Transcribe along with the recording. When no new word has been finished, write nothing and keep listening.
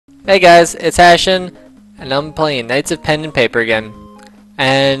Hey guys, it's Hachen, and I'm playing Knights of Pen and Paper again.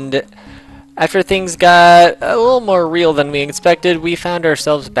 And after things got a little more real than we expected, we found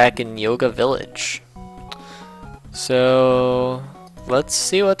ourselves back in Yoga Village. So let's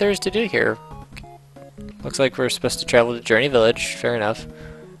see what there's to do here. Looks like we're supposed to travel to Journey Village, fair enough.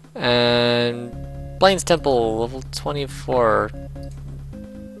 And Blaine's Temple, level 24.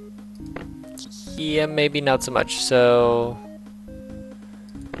 Yeah, maybe not so much. So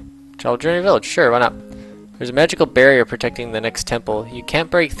travel Journey Village, sure, why not? There's a magical barrier protecting the next temple. You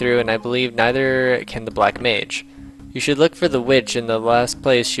can't break through, and I believe neither can the Black Mage. You should look for the witch in the last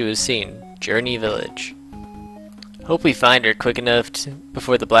place she was seen, Journey Village. Hope we find her quick enough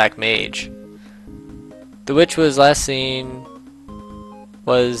before the Black Mage. The witch was last seen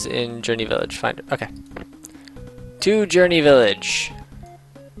was in Journey Village. Find her. Okay. To Journey Village.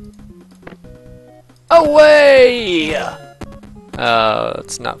 Away! Oh,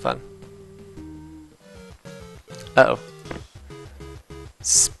 it's not fun. Uh-oh.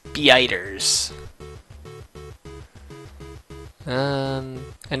 Spiders. And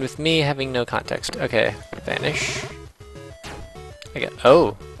with me having no context. Okay, vanish. I got.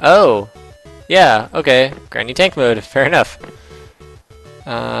 Oh! Yeah, okay. Granny tank mode, fair enough.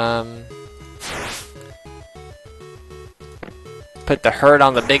 Put the hurt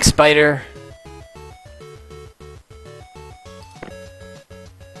on the big spider.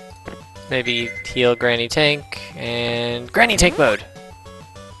 Maybe heal Granny Tank, and Granny Tank mode!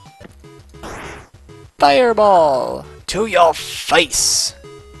 Fireball! To your face!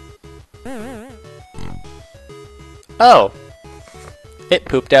 Oh! It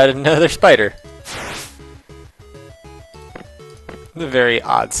pooped out another spider. A very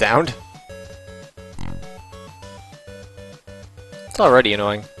odd sound. It's already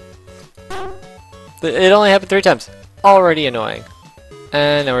annoying. It only happened 3 times. Already annoying.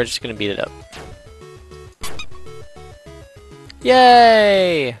 And now we're just gonna beat it up.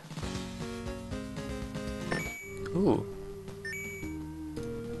 Yay! Ooh.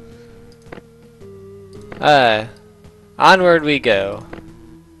 Onward we go.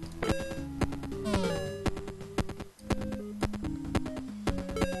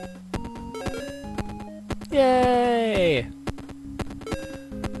 Yay!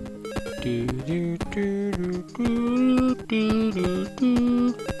 Do do do do do do do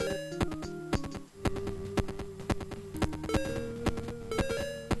do.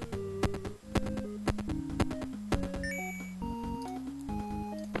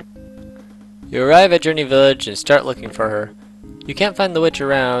 You arrive at Journey Village and start looking for her. You can't find the witch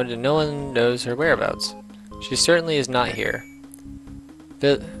around, and no one knows her whereabouts. She certainly is not here.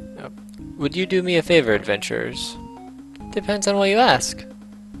 Would you do me a favor, adventurers? Depends on what you ask.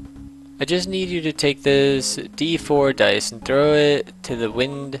 I just need you to take this D4 dice and throw it to the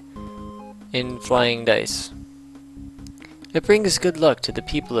wind in flying dice. It brings good luck to the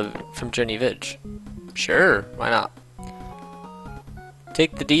people from Journey Village. Sure, why not?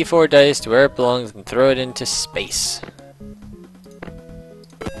 Take the D4 dice to where it belongs and throw it into space.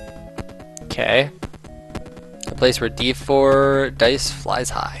 Okay. A place where D4 dice flies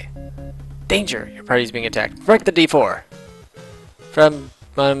high. Danger! Your party's being attacked. Break the D4! From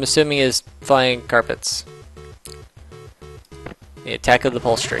what I'm assuming is flying carpets. The attack of the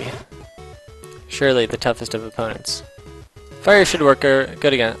upholstery. Surely the toughest of opponents. Fire should work good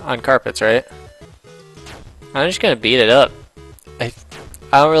again on carpets, right? I'm just gonna beat it up.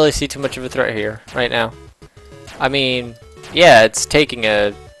 I don't really see too much of a threat here right now. I mean, yeah, it's taking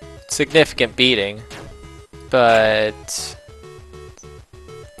a significant beating, but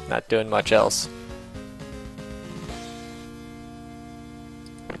not doing much else.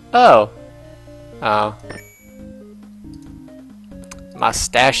 Oh. Oh. My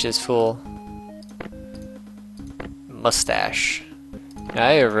stash is full. Mustache.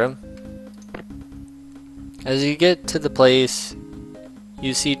 I have room. As you get to the place,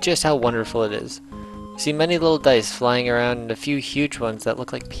 you see just how wonderful it is. You see many little dice flying around and a few huge ones that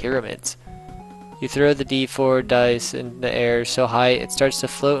look like pyramids. You throw the D4 dice in the air so high it starts to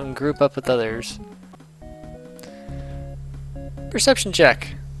float and group up with others. Perception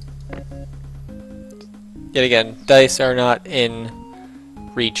check. Yet again, dice are not in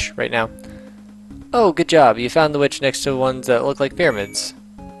reach right now. Oh, good job. You found the witch next to ones that look like pyramids.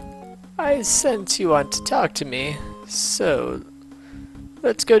 I sense you want to talk to me, so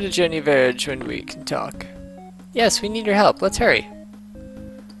let's go to Journey Village when we can talk. Yes, we need your help. Let's hurry.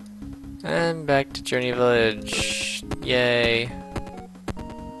 And back to Journey Village. Yay.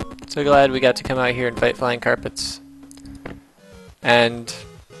 So glad we got to come out here and fight flying carpets. And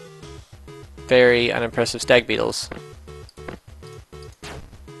very unimpressive stag beetles.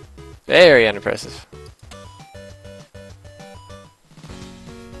 Very unimpressive.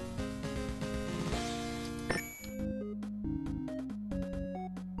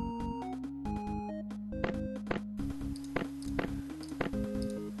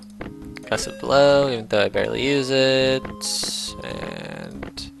 Gust of Blow, even though I barely use it.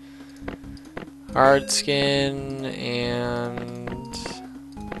 And Hard Skin and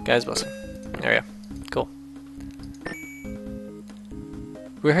Guy's Blessing. There we go. Cool.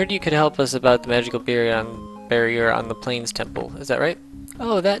 We heard you could help us about the magical barrier on the Plains Temple. Is that right?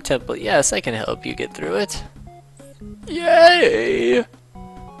 Oh, that temple. Yes, I can help you get through it. Yay!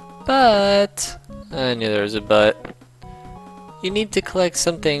 But I knew there was a but. You need to collect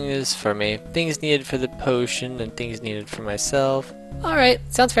some things for me. Things needed for the potion and things needed for myself. Alright,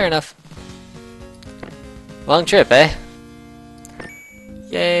 sounds fair enough. Long trip, eh?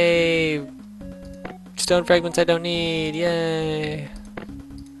 Yay! Stone fragments I don't need. Yay!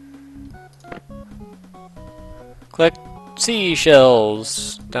 Collect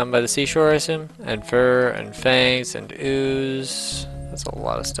seashells down by the seashore, I assume. And fur and fangs and ooze. That's a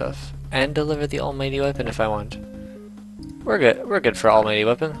lot of stuff. And deliver the almighty weapon if I want. We're good. We're good for almighty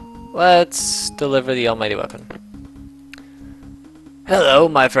weapon. Let's deliver the almighty weapon. Hello,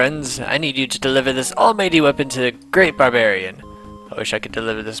 my friends. I need you to deliver this almighty weapon to the great barbarian. I wish I could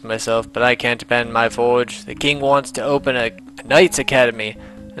deliver this myself, but I can't abandon my forge. The king wants to open a knight's academy,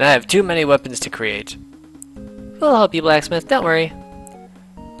 and I have too many weapons to create. We'll help you, blacksmith. Don't worry.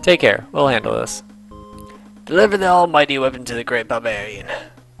 Take care. We'll handle this. Deliver the almighty weapon to the great barbarian.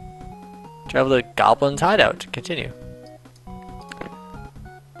 Travel to Goblin's hideout. Continue.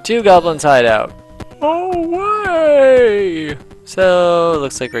 To Goblin's hideout. Oh, way! So,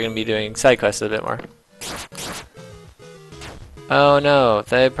 looks like we're going to be doing side quests a bit more. Oh no,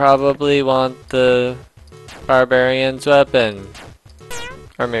 they probably want the barbarian's weapon.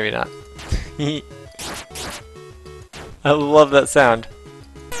 Or maybe not. I love that sound.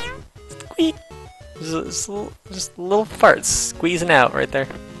 Squeak! Just little farts squeezing out right there.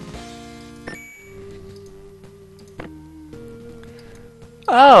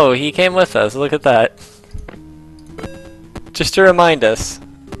 Oh, he came with us. Look at that. Just to remind us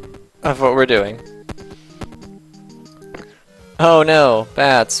of what we're doing. Oh no,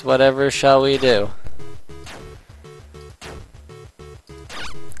 bats, whatever shall we do?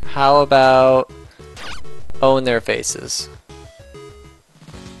 How about own their faces?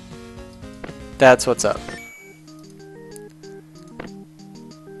 That's what's up.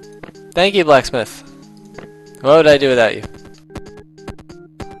 Thank you, blacksmith. What would I do without you?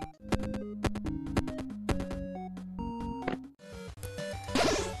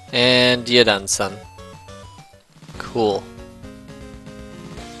 And you're done, son. Cool.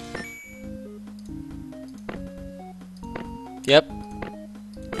 Yep.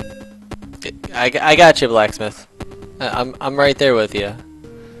 I got you, blacksmith. I'm right there with you.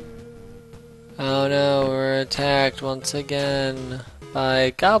 Oh no, we're attacked once again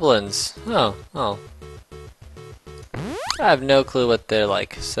by goblins. Oh. I have no clue what they're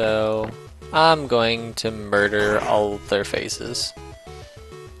like, so I'm going to murder all of their faces.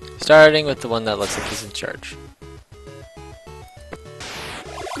 Starting with the one that looks like he's in charge.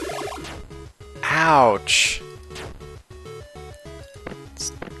 Ouch!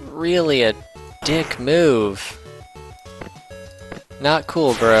 It's really a dick move. Not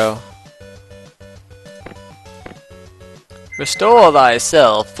cool, bro. Restore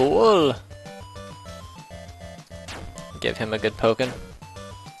thyself, fool! Give him a good poking.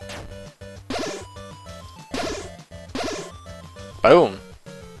 Boom!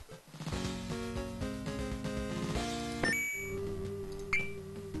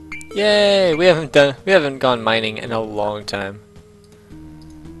 Yay! We haven't gone mining in a long time.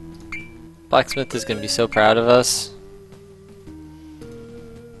 Blacksmith is gonna be so proud of us.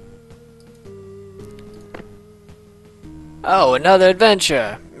 Oh, another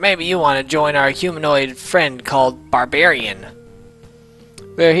adventure! Maybe you want to join our humanoid friend called Barbarian.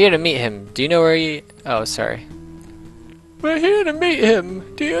 We're here to meet him. Do you know where he... Oh, sorry. We're here to meet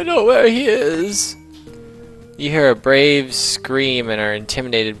him. Do you know where he is? You hear a brave scream and are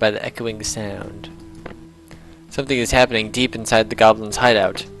intimidated by the echoing sound. Something is happening deep inside the goblin's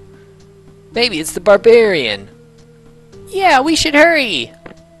hideout. Maybe it's the barbarian. Yeah, we should hurry.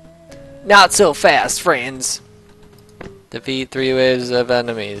 Not so fast, friends. Defeat 3 waves of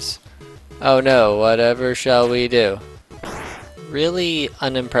enemies. Oh no, whatever shall we do? Really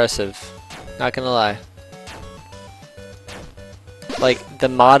unimpressive. Not gonna lie. Like, the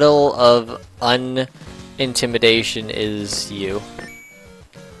model of intimidation is you.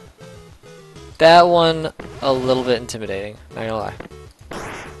 That one, a little bit intimidating, not gonna lie.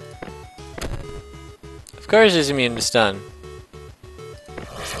 Of course he's immune to stun.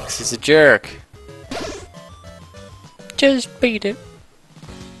 This is a jerk. Just beat it.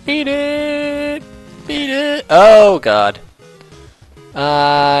 Beat it! Beat it! Oh god.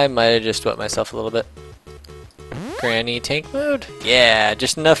 I might have just wet myself a little bit. Granny tank mode? Yeah,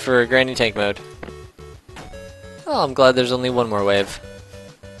 just enough for granny tank mode. Oh, I'm glad there's only one more wave.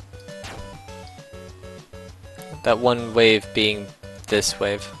 That one wave being this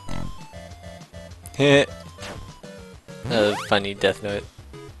wave. A funny death note.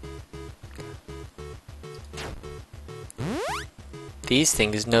 These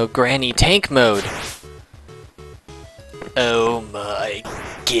things know granny tank mode. Oh my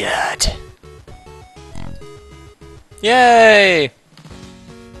god. Yay!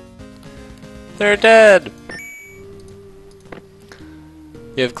 They're dead!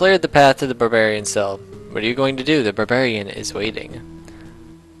 You have cleared the path to the barbarian cell. What are you going to do? The barbarian is waiting.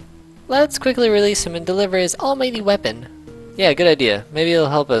 Let's quickly release him and deliver his almighty weapon. Yeah, good idea. Maybe it'll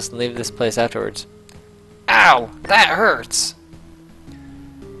help us and leave this place afterwards. Ow! That hurts!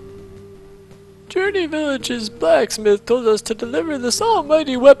 Journey Village's blacksmith told us to deliver this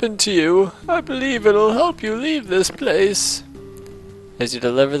almighty weapon to you. I believe it'll help you leave this place. As you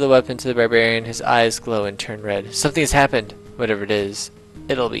deliver the weapon to the barbarian, his eyes glow and turn red. Something has happened. Whatever it is,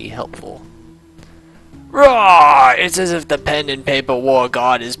 it'll be helpful. Roar! It's as if the pen and paper war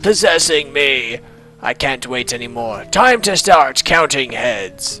god is possessing me. I can't wait anymore. Time to start counting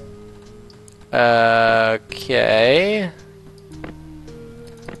heads. Okay.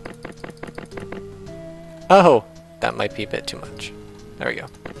 Oh, that might be a bit too much. There we go.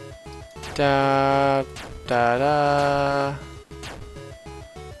 Da da da.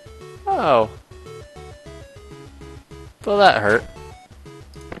 Oh. Well, that hurt.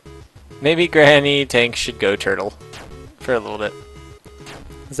 Maybe Granny Tank should go turtle for a little bit.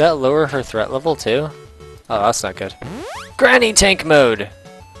 Does that lower her threat level too? Oh, that's not good. Granny Tank mode!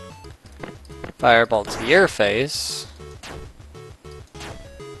 Fireball to your face.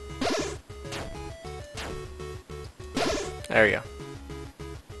 There we go.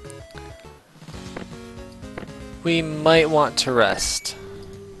 We might want to rest.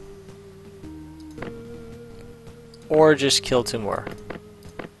 Or just kill two more.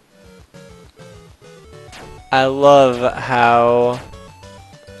 I love how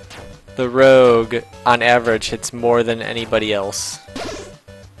the rogue, on average, hits more than anybody else.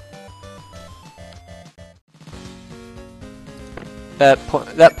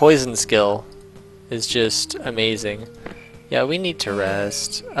 That poison skill is just amazing. Yeah, we need to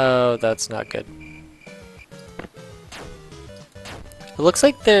rest. Oh, that's not good. It looks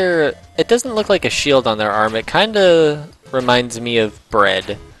like it doesn't look like a shield on their arm. It kinda reminds me of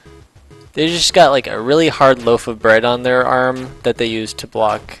bread. They just got like a really hard loaf of bread on their arm that they use to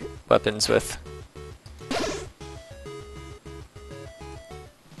block weapons with.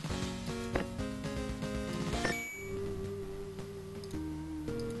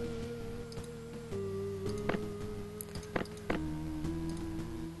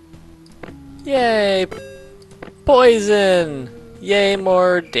 Yay! Poison! Yay,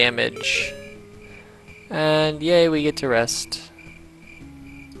 more damage. And yay, we get to rest.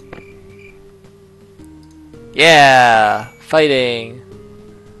 Yeah! Fighting!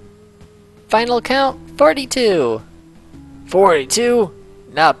 Final count, 42! 42?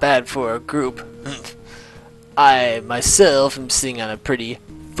 Not bad for a group. I, myself, am sitting on a pretty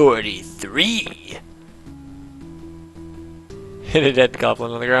 43. Hit a dead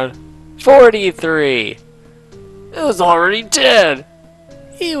goblin on the ground. 43! It was already dead!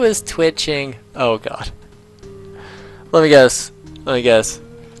 He was twitching. Oh god. Let me guess.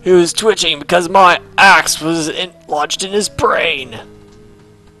 He was twitching because my axe was lodged in his brain.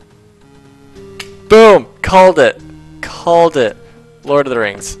 Boom! Called it. Called it. Lord of the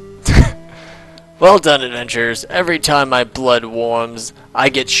Rings. Well done, adventurers. Every time my blood warms, I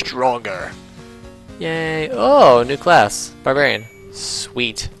get stronger. Yay. Oh, new class. Barbarian.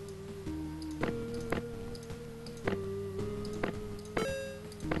 Sweet.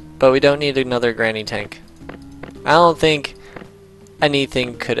 But we don't need another granny tank. I don't think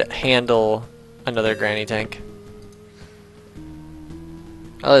anything could handle another granny tank.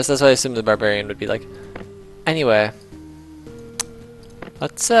 At least that's what I assumed the barbarian would be like. Anyway,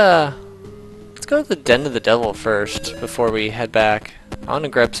 let's go to the Den of the Devil first before we head back. I want to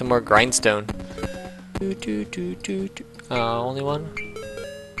grab some more grindstone. Only one.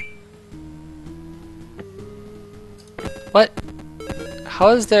 What? How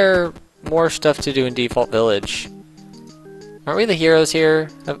is there more stuff to do in Default Village? Aren't we the heroes here?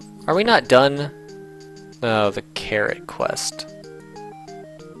 Are we not done? Oh, the carrot quest.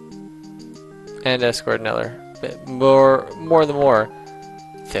 And escort another. Bit more the more.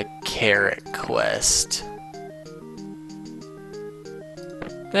 The carrot quest.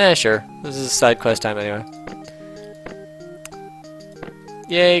 Sure. This is side quest time anyway.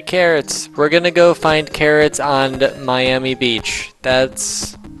 Yay, carrots. We're gonna go find carrots on Miami Beach.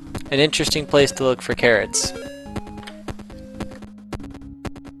 That's an interesting place to look for carrots.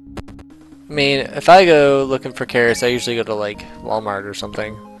 I mean, if I go looking for carrots, I usually go to like Walmart or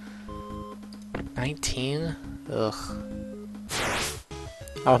something. 19? Ugh.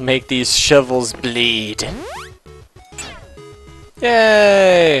 I'll make these shovels bleed.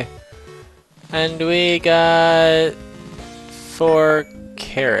 Yay! And we got 4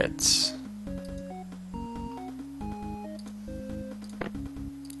 carrots.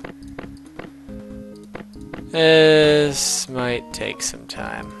 This might take some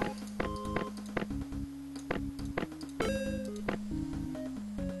time.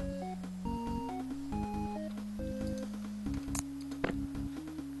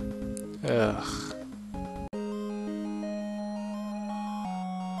 Ugh.